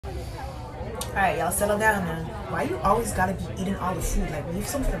Alright, y'all settle down now. Why you always gotta be eating all the food? Like, leave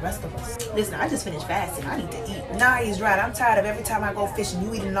some for the rest of us. Listen, I just finished fasting. I need to eat. Nah, he's right. I'm tired of every time I go fishing,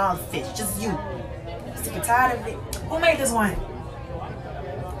 you eating all the fish. Just you. Sick and tired of it. Who made this wine?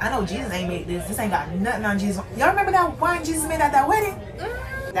 I know Jesus ain't made this. This ain't got nothing on Jesus. Y'all remember that wine Jesus made at that wedding?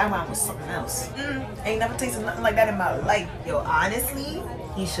 That wine was something else. Ain't never tasted nothing like that in my life. Yo, honestly,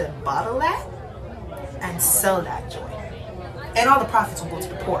 he should bottle that and sell that joint. And all the profits will go to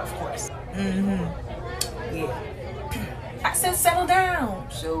the poor, of course. Yeah. I said settle down.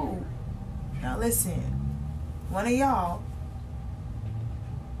 Shoot. Now listen. One of y'all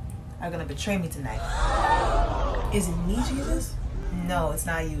are gonna betray me tonight. Is it me, Jesus? No, it's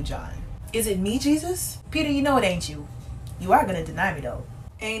not you, John. Is it me, Jesus? Peter, you know it ain't you. You are gonna deny me though.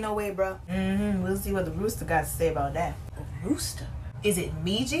 Ain't no way, bro. We'll see what the rooster got to say about that. The rooster? Is it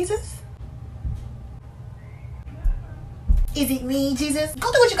me, Jesus? Is it me, Jesus?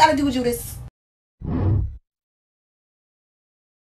 Go do what you gotta do, Judas.